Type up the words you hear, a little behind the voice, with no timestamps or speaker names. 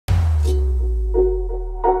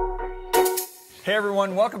Hey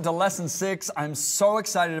everyone, welcome to Lesson 6. I'm so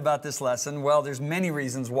excited about this lesson. Well, there's many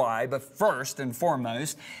reasons why, but first and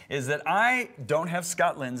foremost is that I don't have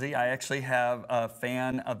Scott Lindsay. I actually have a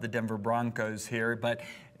fan of the Denver Broncos here, but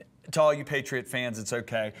to all you Patriot fans, it's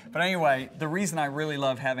okay. But anyway, the reason I really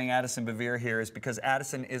love having Addison Bevere here is because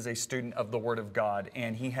Addison is a student of the Word of God,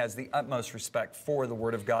 and he has the utmost respect for the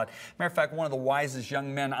Word of God. Matter of fact, one of the wisest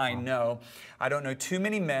young men I know. I don't know too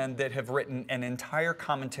many men that have written an entire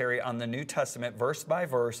commentary on the New Testament, verse by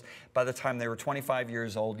verse, by the time they were 25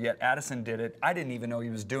 years old, yet Addison did it. I didn't even know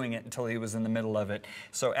he was doing it until he was in the middle of it.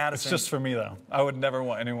 So Addison... It's just for me, though. I would never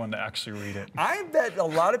want anyone to actually read it. I bet a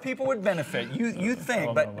lot of people would benefit. You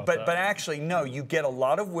think, but actually, no, you get a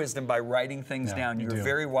lot of wisdom by writing things down. You're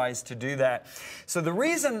very wise to do that. So the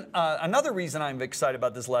reason, another reason I'm excited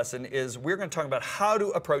about this lesson is we're going to talk about how to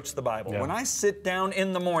approach the Bible. When I sit down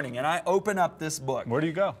in the morning and I open up this book. Where do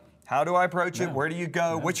you go? How do I approach it? Where do you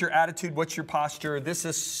go? What's your attitude? What's your posture? This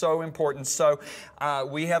is so important. So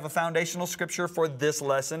we have a foundational scripture for this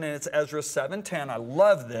lesson, and it's Ezra 7:10. I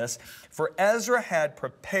love this. For Ezra had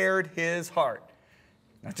prepared his heart.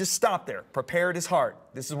 Now just stop there. Prepared his heart.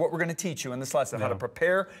 This is what we're going to teach you in this lesson, how to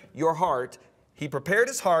prepare your heart. He prepared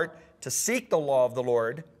his heart to seek the law of the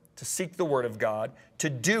Lord, to seek the Word of God, to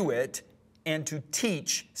do it, and to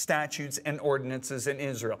teach statutes and ordinances in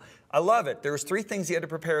Israel. I love it. There was 3 things he had to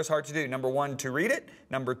prepare his heart to do. Number 1, to read it.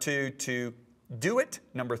 Number 2, to do it.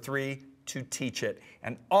 Number 3, to teach it.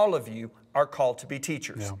 And all of you are called to be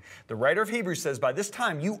teachers. The writer of Hebrews says, by this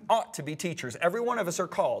time you ought to be teachers. Every one of us are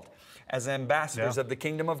called as ambassadors of the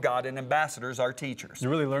kingdom of God, and ambassadors are teachers. You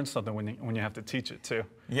really learn something when you have to teach it, too.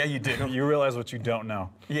 Yeah, you do. You realize what you don't know.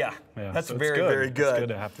 That's so very, very good. It's good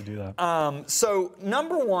to have to do that. So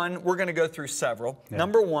number 1, we're going to go through several.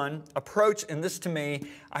 Number 1, approach, and this to me,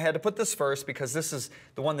 I had to put this first because this is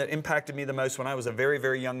the one that impacted me the most when I was a very,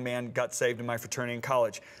 very young man, got saved in my fraternity in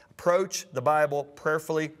college. Approach the Bible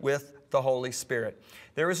prayerfully with the Holy Spirit.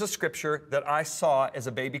 There is a scripture that I saw as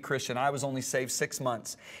a baby Christian. I was only saved 6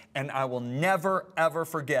 months, and I will never, ever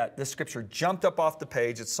forget. This scripture jumped up off the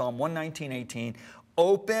page. It's Psalm 119:18.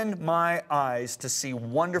 Open my eyes to see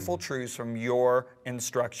wonderful truths from your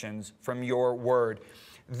instructions, from your word.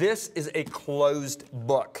 This is a closed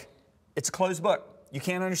book. It's a closed book. You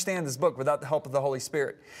can't understand this book without the help of the Holy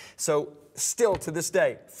Spirit. So still to this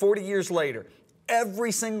day, 40 years later,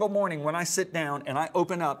 every single morning when I sit down and I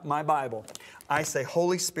open up my Bible, I say,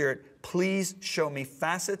 Holy Spirit, please show me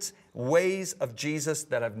facets, ways of Jesus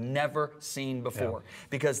that I've never seen before.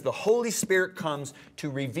 Because the Holy Spirit comes to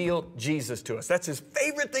reveal Jesus to us. That's His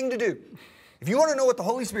favorite thing to do. If you want to know what the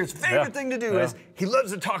Holy Spirit's favorite thing to do is, He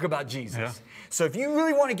loves to talk about Jesus. So if you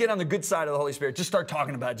really want to get on the good side of the Holy Spirit, just start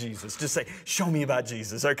talking about Jesus. Just say, show me about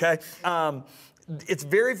Jesus, okay? It's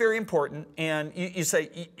very, very important. And you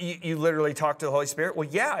say, you literally talk to the Holy Spirit. Well,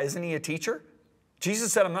 yeah, isn't He a teacher?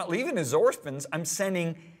 Jesus said, I'm not leaving as orphans. I'm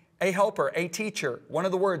sending a helper, a teacher. One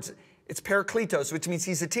of the words, it's parakletos, which means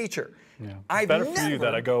He's a teacher. It's better for you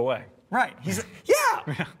that I go away. Right. He's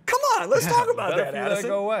come on, let's talk about that, Addison. Better for you that I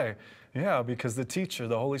go away. Yeah, because the teacher,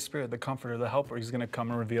 the Holy Spirit, the comforter, the helper, He's going to come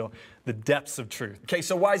and reveal the depths of truth. Okay,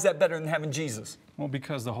 so why is that better than having Jesus? Well,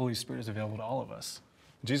 because the Holy Spirit is available to all of us.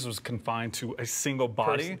 Jesus was confined to a single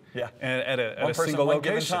body and at a single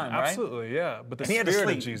location. Time, right? Absolutely, yeah. But the Spirit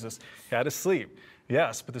of Jesus, He had to sleep.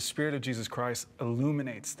 Yes, but the Spirit of Jesus Christ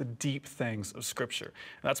illuminates the deep things of Scripture.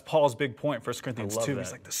 And that's Paul's big point, 1 Corinthians 2.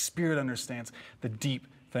 He's like, the Spirit understands the deep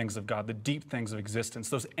things of God, the deep things of existence,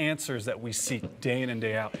 those answers that we seek day in and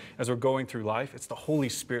day out as we're going through life. It's the Holy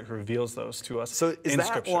Spirit who reveals those to us. So is that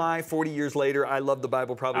Scripture. Why 40 years later I love the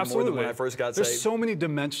Bible probably more than when I first got saved? There's so many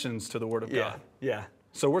dimensions to the Word of God. Yeah.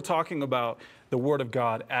 So we're talking about the Word of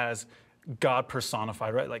God as God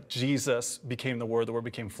personified, right? Like Jesus became the Word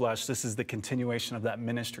became flesh. This is the continuation of that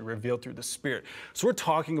ministry revealed through the Spirit. So we're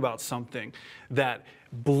talking about something that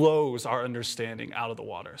blows our understanding out of the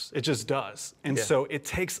waters. It just does. And so it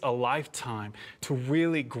takes a lifetime to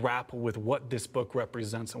really grapple with what this book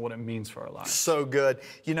represents and what it means for our lives. So good.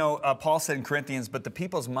 You know, Paul said in Corinthians, but the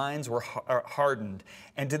people's minds were hardened.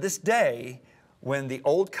 And to this day, when the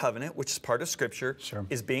Old Covenant, which is part of Scripture,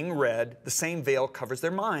 is being read, the same veil covers their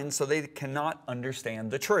minds so they cannot understand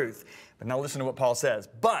the truth. But now listen to what Paul says.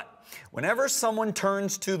 But whenever someone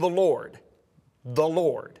turns to the Lord,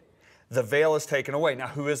 the veil is taken away. Now,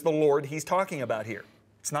 who is the Lord he's talking about here?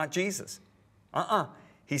 It's not Jesus.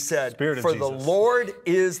 He said, for the Lord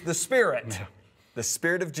is the Spirit, the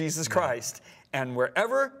Spirit of Jesus Christ. And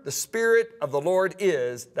wherever the Spirit of the Lord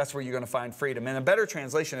is, that's where you're going to find freedom. And a better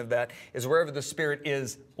translation of that is wherever the Spirit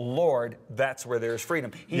is Lord, that's where there's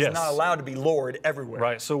freedom. He's not allowed to be Lord everywhere.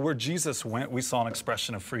 Right. So where Jesus went, we saw an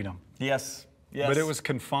expression of freedom. Yes. Yes. But it was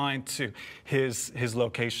confined to his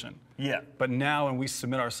location. Yeah. But now when we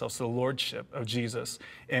submit ourselves to the lordship of Jesus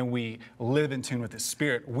and we live in tune with his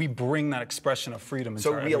Spirit, we bring that expression of freedom into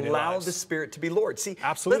our everyday lives. So we allow the Spirit to be Lord. See,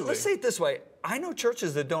 absolutely. Let's say it this way. I know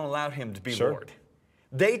churches that don't allow him to be Lord.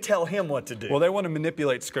 They tell him what to do. Well, they want to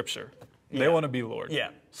manipulate Scripture. They want to be Lord. Yeah.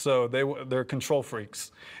 So they're control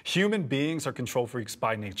freaks. Human beings are control freaks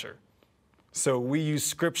by nature. So we use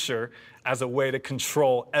Scripture as a way to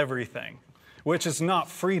control everything, which is not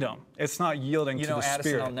freedom. It's not yielding to the Addison,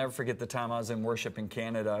 Spirit. I'll never forget the time I was in worship in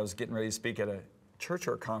Canada. I was getting ready to speak at a church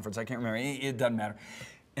or a conference. I can't remember. It doesn't matter.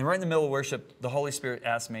 And right in the middle of worship, the Holy Spirit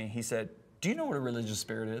asked me, he said, do you know what a religious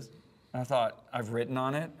spirit is? And I thought, I've written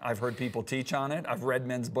on it. I've heard people teach on it. I've read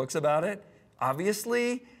men's books about it.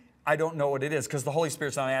 Obviously, I don't know what it is because the Holy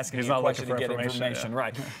Spirit's not asking me a question to get information.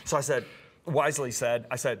 Right. So I said, wisely said,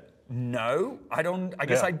 no, I don't. I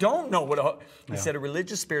guess I don't know what. He said, a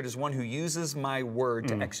religious spirit is one who uses my word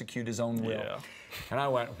to execute his own will. Yeah. And I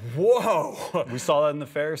went, whoa. We saw that in the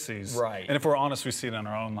Pharisees. Right. And if we're honest, we see it in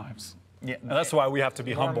our own lives. Yeah. And that's why we have to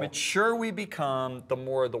be humble. The more mature we become, the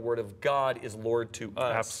more the Word of God is Lord to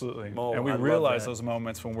us. Absolutely. And we realize those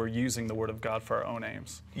moments when we're using the Word of God for our own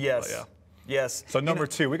aims. Yes. But yes. So number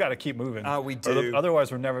two, we got to keep moving. We do.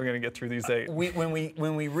 Otherwise, we're never going to get through these 8. When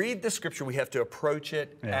we read the Scripture, we have to approach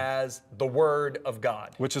it as the Word of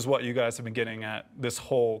God. Which is what you guys have been getting at this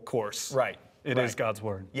whole course. Right. It is God's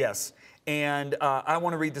Word. Yes. And I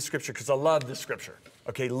want to read the Scripture because I love the Scripture.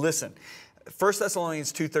 Okay, listen. 1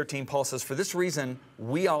 Thessalonians 2:13, Paul says, for this reason,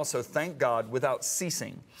 we also thank God without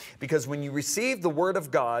ceasing, because when you received the Word of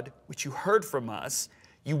God, which you heard from us,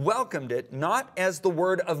 you welcomed it not as the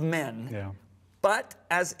word of men, but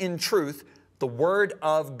as in truth the Word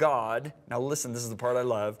of God. Now listen, this is the part I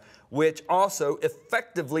love, which also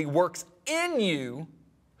effectively works in you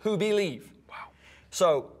who believe. Wow.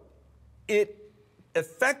 So it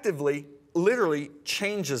effectively, literally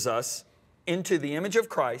changes us into the image of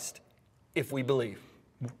Christ if we believe.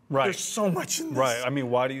 Right. There's so much in this. Right. I mean,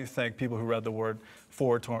 why do you think people who read the Word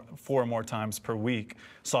 4 or more times per week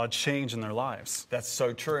saw a change in their lives? That's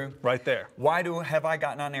so true. Right there. Why have I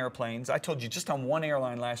gotten on airplanes? I told you just on one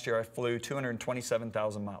airline last year I flew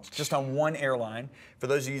 227,000 miles. Just on one airline. For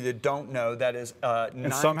those of you that don't know, that is 9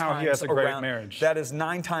 and somehow times he has a great around, marriage. That is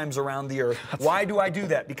 9 times around the earth. Why do I do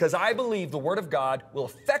that? Because I believe the Word of God will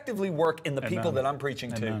effectively work in the people that I'm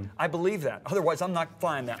preaching to. I believe that. Otherwise, I'm not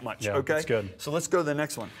flying that much. Yeah, okay? That's good. So let's go to the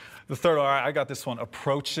next one. The third, all right, I got this one.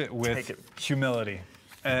 Approach it with humility.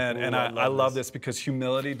 And I love this because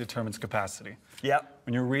humility determines capacity. Yep.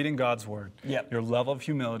 When you're reading God's Word, your level of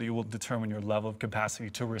humility will determine your level of capacity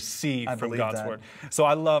to receive from God's Word. So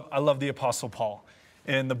I love the Apostle Paul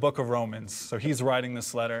in the book of Romans. So he's writing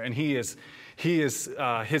this letter, and his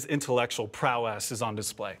intellectual prowess is on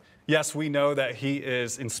display. Yes, we know that he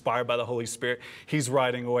is inspired by the Holy Spirit. He's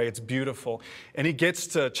writing away. It's beautiful. And he gets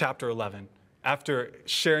to chapter 11 after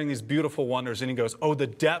sharing these beautiful wonders, and he goes, oh, the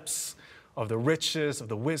depths of the riches, of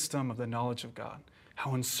the wisdom, of the knowledge of God.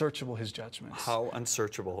 How unsearchable his judgments. How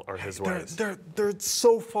unsearchable are his ways. They're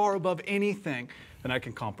so far above anything that I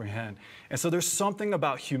can comprehend. And so there's something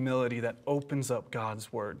about humility that opens up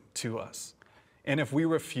God's Word to us. And if we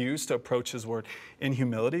refuse to approach his Word in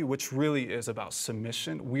humility, which really is about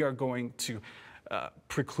submission, we are going to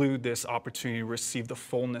preclude this opportunity to receive the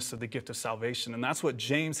fullness of the gift of salvation. And that's what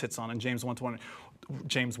James hits on in James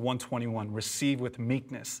 1:21. Receive with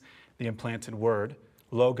meekness the implanted word,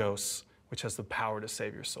 logos, which has the power to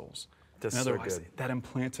save your souls. That's so good. That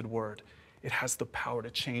implanted word, it has the power to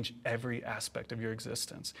change every aspect of your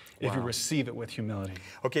existence if you receive it with humility.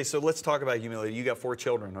 Okay, so let's talk about humility. You got 4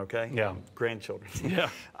 children, okay? Yeah. Grandchildren. Yeah.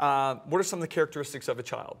 What are some of the characteristics of a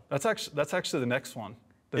child? That's actually the next one.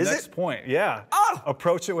 The Is next it? point, yeah. Oh!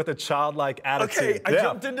 Approach it with a childlike attitude. Okay, I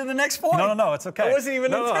jumped into the next point. No, it's okay. I wasn't even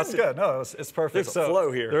intended. No, that's good. No, it's perfect. There's a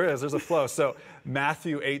flow here. There's a flow. So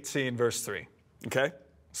Matthew 18, verse 3. Okay.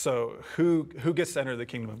 So who gets to enter the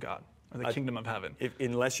kingdom of God, or the kingdom of heaven?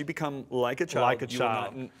 Unless you become like a child, you will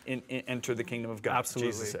not enter the kingdom of God.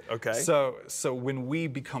 Absolutely. Jesus said. Okay. So when we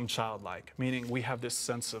become childlike, meaning we have this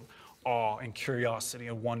sense of awe and curiosity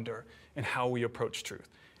and wonder in how we approach truth,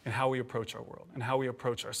 and how we approach our world, and how we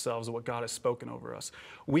approach ourselves and what God has spoken over us,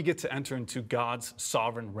 we get to enter into God's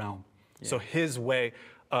sovereign realm. Yeah. So his way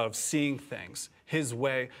of seeing things, his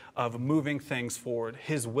way of moving things forward,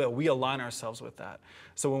 his will, we align ourselves with that.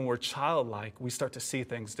 So when we're childlike, we start to see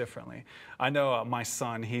things differently. I know my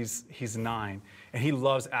son, he's 9, and he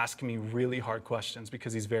loves asking me really hard questions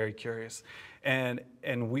because he's very curious. And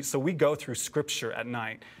we go through scripture at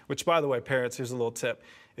night, which, by the way, parents, here's a little tip.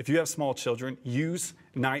 If you have small children, use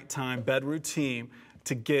nighttime bed routine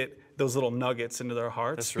to get those little nuggets into their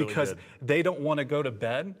hearts really because good. they don't want to go to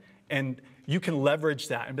bed. And you can leverage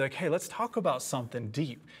that and be like, hey, let's talk about something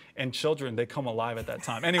deep. And children, they come alive at that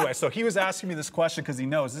time. Anyway, so he was asking me this question because he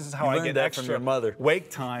knows this is how I get extra from your mother. wake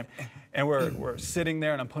time. And we're sitting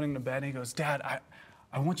there and I'm putting him to bed and he goes, Dad,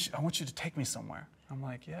 I want you to take me somewhere. I'm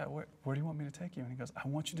like, yeah, where do you want me to take you? And he goes, I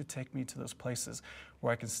want you to take me to those places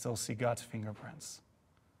where I can still see God's fingerprints.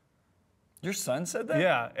 Your son said that?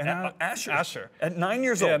 Yeah. And Asher. At 9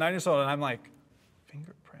 years old? Yeah, 9 years old. And I'm like,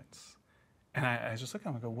 fingerprints? And I just look at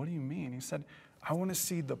him and go, what do you mean? He said, I want to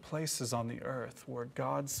see the places on the earth where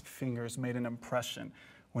God's fingers made an impression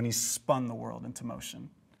when he spun the world into motion.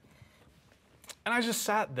 And I just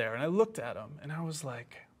sat there and I looked at him and I was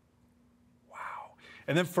like, wow.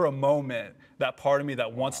 And then for a moment, that part of me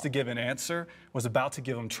that wants to give an answer was about to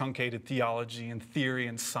give him truncated theology and theory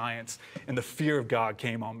and science, and the fear of God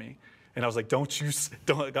came on me. And I was like, don't you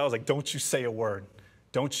say a word.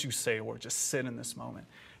 Don't you say a word. Just sit in this moment.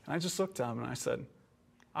 And I just looked at him and I said,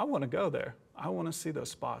 I want to go there. I want to see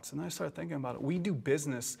those spots. And then I started thinking about it. We do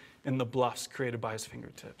business in the bluffs created by his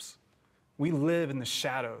fingertips. We live in the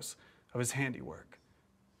shadows of his handiwork.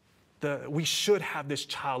 We should have this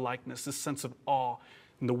childlikeness, this sense of awe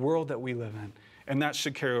in the world that we live in. And that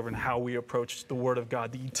should carry over in how we approach the Word of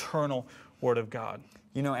God, the eternal Word of God.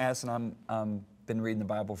 You know, Addison, I've been reading the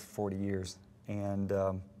Bible for 40 years, and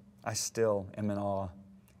I still am in awe.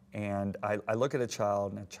 And I look at a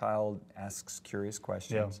child, and a child asks curious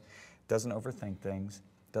questions, doesn't overthink things,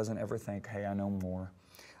 doesn't ever think, hey, I know more.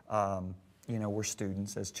 You know, we're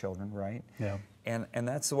students as children, right? Yeah. And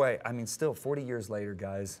that's the way, I mean, still 40 years later,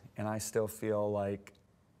 guys, and I still feel like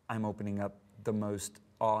I'm opening up the most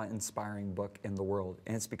awe-inspiring book in the world,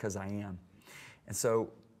 and it's because I am. And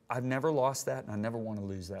so I've never lost that, and I never want to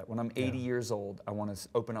lose that. When I'm 80 years old, I want to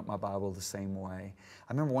open up my Bible the same way.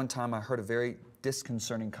 I remember one time I heard a very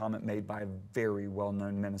disconcerting comment made by a very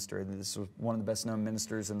well-known minister. This was one of the best-known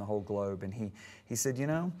ministers in the whole globe, and he said, you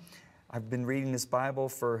know, I've been reading this Bible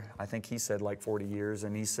for, I think he said like 40 years,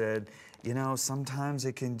 and he said, you know, sometimes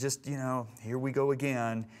it can just, you know, here we go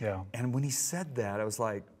again. Yeah. And when he said that, I was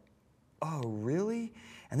like, oh, really?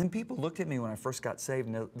 And then people looked at me when I first got saved,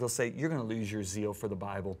 and they'll say, you're going to lose your zeal for the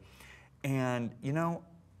Bible. And, you know,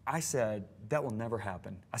 I said, that will never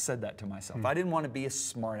happen. I said that to myself. I didn't want to be a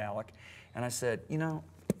smart aleck. And I said, you know,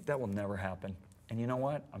 that will never happen. And you know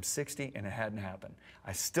what? I'm 60 and it hadn't happened.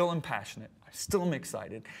 I still am passionate. I still am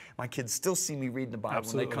excited. My kids still see me reading the Bible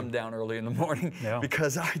when they come down early in the morning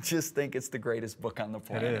because I just think it's the greatest book on the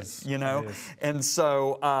planet. It is. You know? It is. And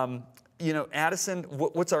so, you know, Addison,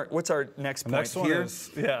 what's our next point next one here?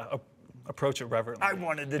 is, approach it reverently. I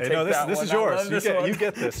wanted to hey, take that this one. is yours. You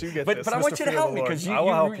get this. You get this. But I want you to help me because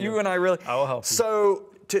you and I really. I will help you. So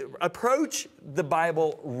to approach the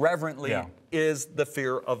Bible reverently is the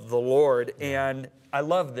fear of the Lord. And I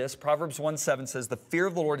love this. Proverbs 1:7 says, the fear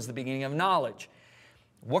of the Lord is the beginning of knowledge.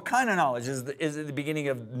 What kind of knowledge? Is it the beginning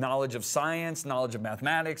of knowledge of science, knowledge of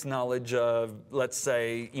mathematics, knowledge of, let's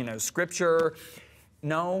say, you know, Scripture?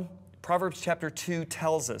 No. Proverbs chapter 2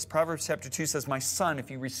 tells us. Proverbs chapter 2 says, my son, if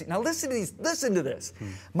you receive... Now listen to this.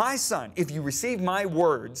 My son, if you receive my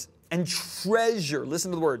words and treasure,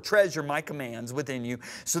 listen to the word, treasure my commands within you,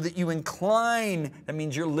 so that you incline, that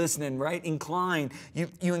means you're listening, right? Incline. You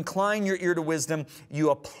incline your ear to wisdom.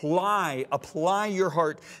 You apply your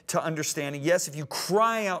heart to understanding. Yes, if you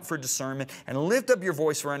cry out for discernment and lift up your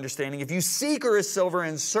voice for understanding, if you seek her as silver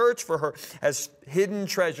and search for her as hidden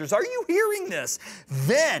treasures. Are you hearing this?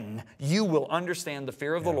 Then you will understand the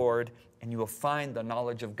fear of the Lord, and you will find the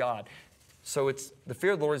knowledge of God. So it's the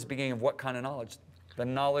fear of the Lord is the beginning of what kind of knowledge? The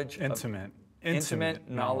knowledge intimate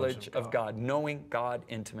knowledge of God, knowing God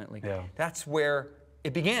intimately. Yeah. That's where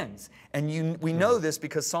it begins. And we know this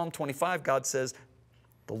because Psalm 25, God says,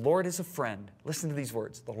 the Lord is a friend. Listen to these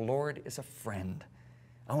words. The Lord is a friend.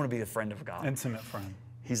 I want to be a friend of God. Intimate friend.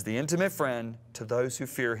 He's the intimate friend to those who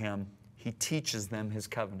fear Him. He teaches them His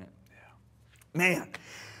covenant. Yeah. Man.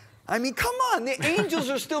 I mean, come on. The angels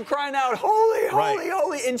are still crying out, holy, holy,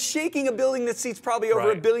 holy, and shaking a building that seats probably over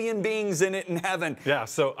 1 billion beings in it in heaven. Yeah,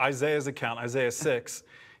 so Isaiah's account, Isaiah 6,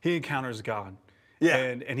 he encounters God. Yeah.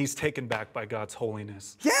 And he's taken back by God's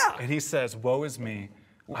holiness. Yeah. And he says, woe is me,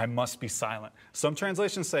 I must be silent. Some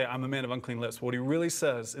translations say, I'm a man of unclean lips. What he really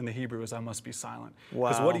says in the Hebrew is, I must be silent.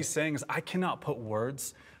 Because what he's saying is, I cannot put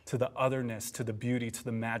words to the otherness, to the beauty, to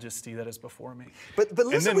the majesty that is before me. But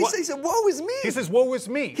listen what he said, woe is me. He says, woe is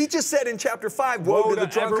me. He just said in chapter 5, woe to the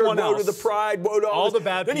drunkard, woe to the pride, woe to all the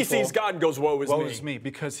bad people. Then he sees God and goes, woe is me. Woe is me,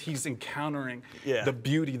 because he's encountering the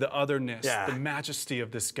beauty, the otherness, the majesty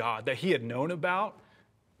of this God that he had known about,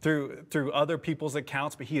 through other people's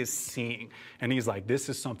accounts, but he is seeing. And he's like, this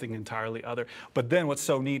is something entirely other. But then what's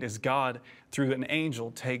so neat is God, through an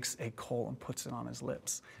angel, takes a coal and puts it on his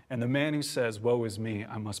lips. And the man who says, woe is me,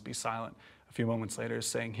 I must be silent, a few moments later is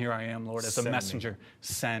saying, here I am, Lord, as a messenger,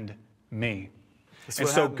 send me. And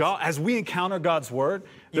so God, as we encounter God's word,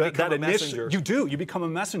 you become a messenger. You become a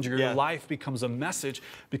messenger. Your life becomes a message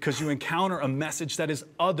because you encounter a message that is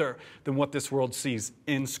other than what this world sees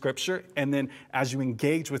in Scripture. And then as you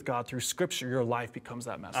engage with God through Scripture, your life becomes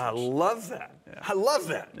that message. I love that. Yeah. I love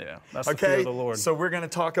that. Yeah, that's the fear of the Lord. So we're going to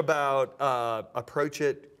talk about approach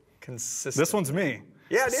it consistently. This one's me.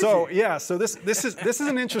 Yeah, it is. So this is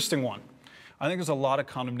an interesting one. I think there's a lot of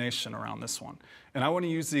condemnation around this one. And I want to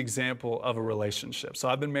use the example of a relationship. So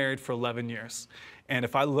I've been married for 11 years. And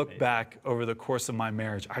if I look back over the course of my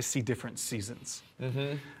marriage, I see different seasons.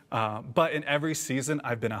 But in every season,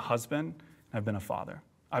 I've been a husband, and I've been a father.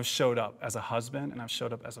 I've showed up as a husband, and I've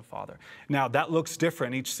showed up as a father. Now, that looks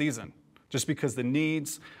different each season, just because the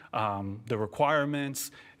needs, the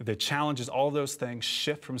requirements, the challenges, all those things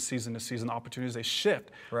shift from season to season. Opportunities, they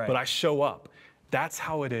shift, but I show up. That's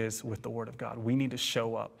how it is with the Word of God. We need to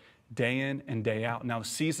show up day in and day out. Now, the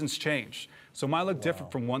seasons change. So it might look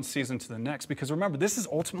different from one season to the next, because remember, this is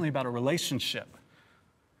ultimately about a relationship.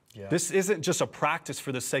 Yeah. This isn't just a practice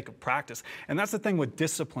for the sake of practice. And that's the thing with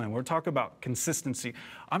discipline. We're talking about consistency.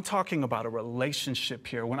 I'm talking about a relationship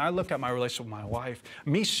here. When I look at my relationship with my wife,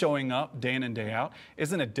 me showing up day in and day out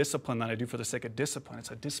isn't a discipline that I do for the sake of discipline.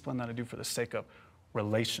 It's a discipline that I do for the sake of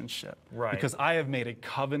relationship. Right. Because I have made a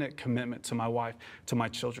covenant commitment to my wife, to my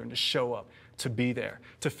children, to show up, to be there,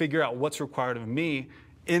 to figure out what's required of me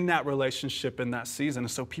in that relationship, in that season.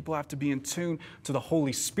 And so people have to be in tune to the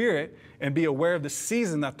Holy Spirit and be aware of the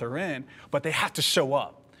season that they're in, but they have to show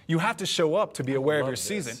up. You have to show up to be aware of your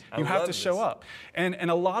season. You have to show up. And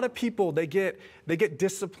a lot of people, they get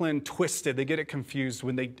discipline twisted. They get it confused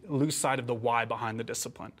when they lose sight of the why behind the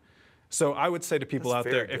discipline. So I would say to people out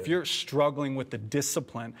there, if you're struggling with the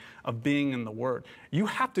discipline of being in the Word, you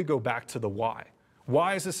have to go back to the why.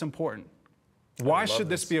 Why is this important? Why should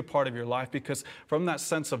this be a part of your life? Because from that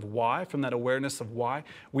sense of why, from that awareness of why,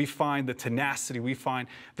 we find the tenacity, we find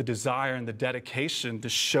the desire and the dedication to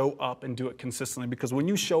show up and do it consistently. Because when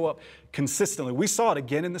you show up consistently, we saw it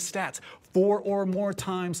again in the stats, 4 or more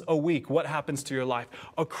times a week, what happens to your life?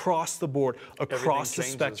 Across the board, across the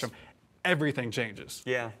spectrum, everything changes.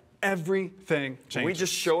 Yeah. Everything changes. We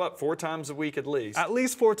just show up 4 times a week at least. At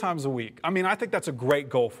least 4 times a week. I mean, I think that's a great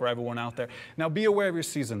goal for everyone out there. Now, be aware of your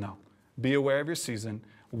season, though. Be aware of your season.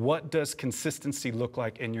 What does consistency look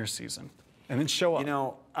like in your season? And then show up. You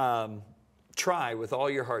know, try with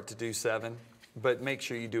all your heart to do 7, but make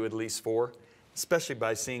sure you do at least 4, especially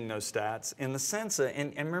by seeing those stats. In the sense of,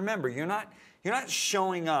 and remember, you're not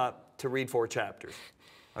showing up to read 4 chapters.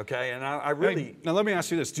 Okay, and I really... Hey, now let me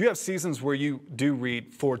ask you this. Do you have seasons where you do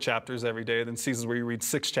read 4 chapters every day, then seasons where you read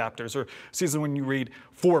 6 chapters, or seasons when you read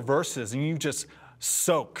 4 verses and you just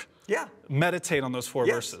soak? Yeah. Meditate on those 4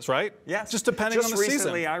 verses, right? Yes. Just depending on the season. Just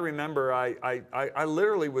recently, I remember I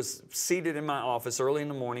literally was seated in my office early in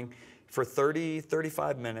the morning for 30,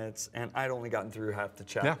 35 minutes, and I'd only gotten through half the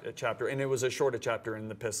chapter, and it was as short a chapter in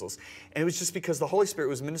the epistles. And it was just because the Holy Spirit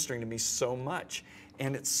was ministering to me so much.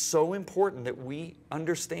 And it's so important that we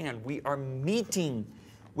understand we are meeting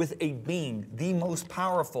with a being, the most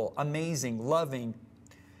powerful, amazing, loving,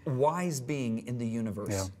 wise being in the universe.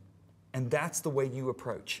 Yeah. And that's the way you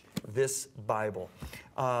approach this Bible.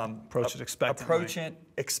 Approach it expectingly. Approach it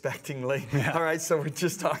expectingly. Yeah. All right, so we're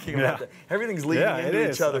just talking about that. Everything's leading into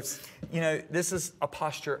each other. You know, this is a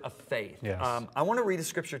posture of faith. Yes. I want to read a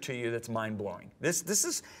scripture to you that's mind-blowing. This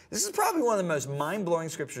is probably one of the most mind-blowing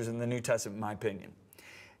scriptures in the New Testament, in my opinion.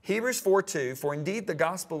 Hebrews 4:2, for indeed the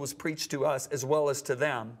gospel was preached to us as well as to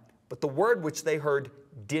them, but the word which they heard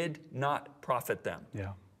did not profit them.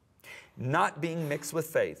 Yeah. Not being mixed with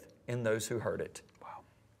faith in those who heard it. Wow.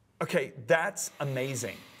 Okay, that's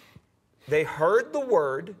amazing. They heard the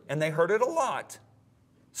word, and they heard it a lot.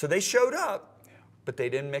 So they showed up, but they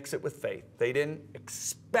didn't mix it with faith. They didn't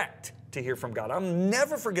expect to hear from God. I'll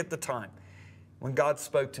never forget the time when God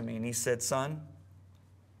spoke to me, and He said, son,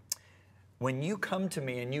 when you come to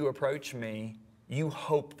me and you approach me, you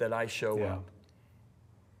hope that I show up.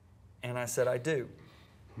 And I said, I do.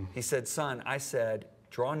 He said, son, I said,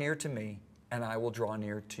 draw near to me, and I will draw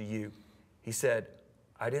near to you. He said,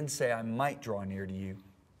 I didn't say I might draw near to you.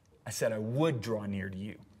 I said I would draw near to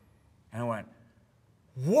you. And I went,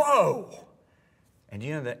 whoa! And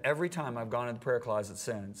you know that every time I've gone in the prayer closet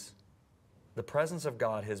since, the presence of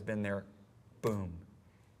God has been there, boom,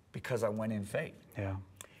 because I went in faith. Yeah.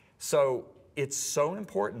 So it's so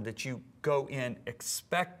important that you go in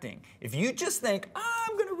expecting. If you just think,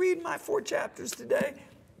 I'm going to read my 4 chapters today,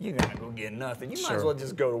 you're not going to get nothing. You might as well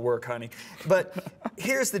just go to work, honey. But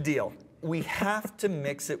here's the deal. We have to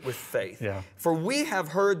mix it with faith. Yeah. For we have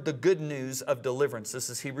heard the good news of deliverance.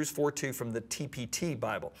 This is Hebrews 4:2 from the TPT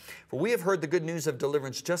Bible. For we have heard the good news of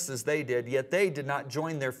deliverance just as they did, yet they did not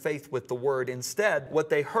join their faith with the word. Instead, what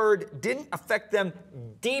they heard didn't affect them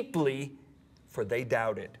deeply, for they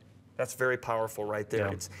doubted. That's very powerful right there.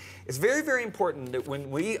 Yeah. It's very, very important that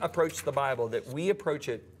when we approach the Bible, that we approach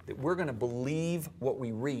it, that we're going to believe what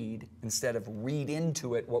we read instead of read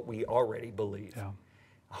into it what we already believe. Yeah.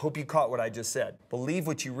 I hope you caught what I just said. Believe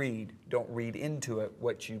what you read. Don't read into it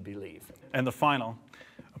what you believe. And the final,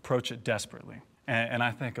 approach it desperately. And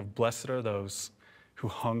I think of blessed are those who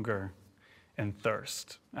hunger and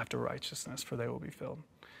thirst after righteousness, for they will be filled.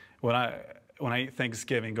 When I eat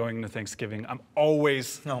Thanksgiving, going into Thanksgiving, I'm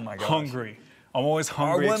always hungry. I'm always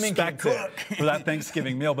hungry, expectant for that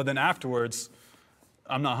Thanksgiving meal. But then afterwards,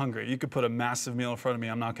 I'm not hungry. You could put a massive meal in front of me.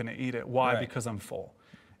 I'm not going to eat it. Why? Right. Because I'm full.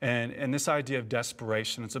 And this idea of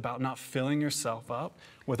desperation, it's about not filling yourself up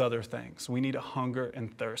with other things. We need a hunger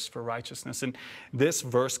and thirst for righteousness. And this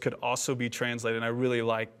verse could also be translated, and I really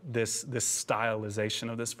like this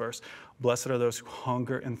stylization of this verse. Blessed are those who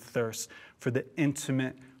hunger and thirst for the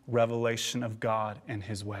intimate revelation of God and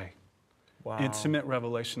His way. Wow. Intimate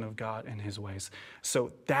revelation of God and His ways.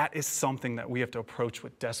 So that is something that we have to approach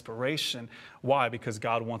with desperation. Why? Because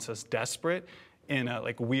God wants us desperate in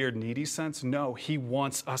a weird, needy sense. No, He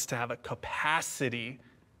wants us to have a capacity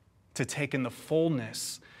to take in the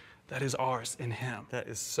fullness that is ours in Him. That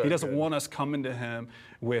is so He doesn't good. want us coming to Him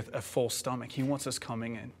with a full stomach. He wants us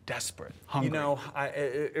coming in desperate, hungry. You know,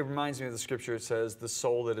 it reminds me of the scripture. It says, the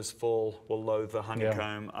soul that is full will loathe the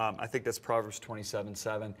honeycomb. Yeah. I think that's Proverbs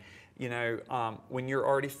 27:7. You know, when you're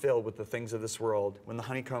already filled with the things of this world, when the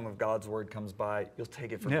honeycomb of God's word comes by, you'll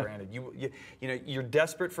take it for granted. You know, you're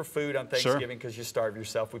desperate for food on Thanksgiving because you starve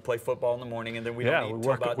yourself. We play football in the morning and then we don't eat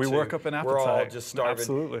till about 2. We work up an appetite. We're all just starving.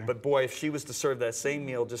 Absolutely. But boy, if she was to serve that same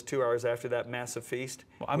meal just 2 hours after that massive feast,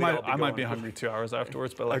 well, I might be hungry 2 hours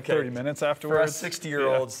afterwards, but 30 minutes afterwards. For us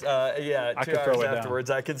 60-years, 2 hours afterwards,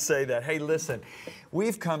 I can say that. Hey, listen,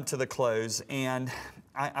 we've come to the close, and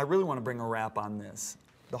I really want to bring a wrap on this.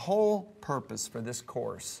 The whole purpose for this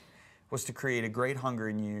course was to create a great hunger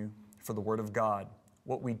in you for the Word of God.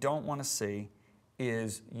 What we don't want to see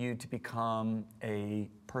is you to become a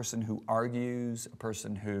person who argues, a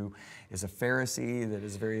person who is a Pharisee, that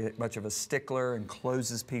is very much of a stickler and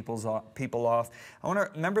closes people off. I want to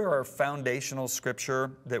remember our foundational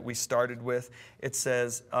scripture that we started with. It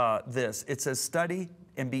says this. It says, study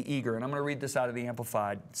and be eager. And I'm going to read this out of the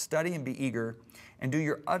Amplified. Study and be eager and do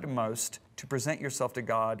your utmost to present yourself to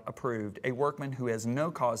God approved, a workman who has no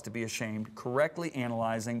cause to be ashamed, correctly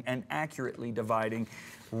analyzing and accurately dividing,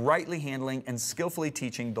 rightly handling and skillfully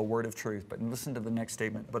teaching the word of truth. But listen to the next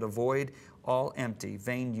statement, but avoid all empty,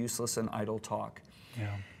 vain, useless, and idle talk.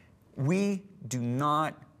 Yeah. We do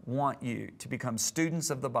not want you to become students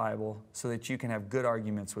of the Bible so that you can have good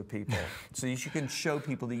arguments with people, so that you can show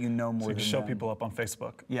people that you know more than them. Show people up on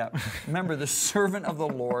Facebook. Yeah. Remember, the servant of the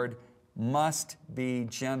Lord must be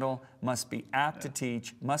gentle, must be apt to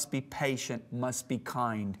teach, must be patient, must be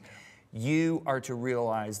kind. You are to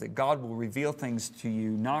realize that God will reveal things to you,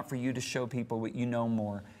 not for you to show people what you know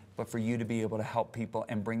more, but for you to be able to help people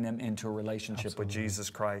and bring them into a relationship with Jesus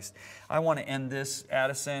Christ. I want to end this,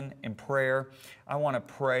 Addison, in prayer. I want to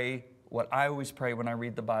pray what I always pray when I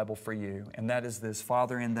read the Bible for you, and that is this.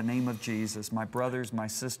 Father, in the name of Jesus, my brothers, my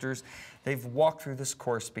sisters, they've walked through this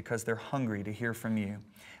course because they're hungry to hear from you.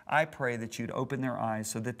 I pray that you'd open their eyes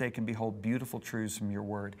so that they can behold beautiful truths from your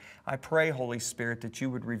word. I pray, Holy Spirit, that you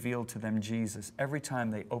would reveal to them Jesus. Every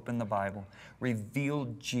time they open the Bible,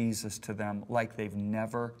 reveal Jesus to them like they've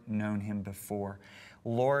never known him before.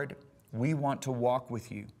 Lord, we want to walk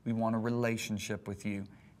with you. We want a relationship with you.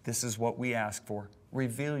 This is what we ask for.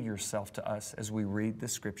 Reveal yourself to us as we read the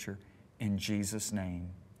scripture. In Jesus' name,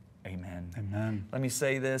 amen. Amen. Let me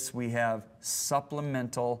say this. We have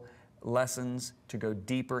supplemental lessons to go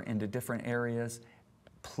deeper into different areas.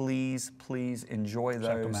 Please, please enjoy those.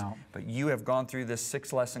 Check them out. But you have gone through this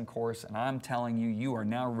 6-lesson course, and I'm telling you, you are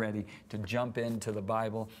now ready to jump into the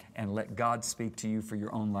Bible and let God speak to you for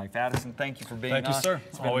your own life. Addison, thank you for being on. Thank you, sir.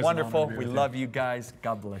 It's been wonderful. We love you guys.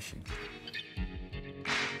 God bless you.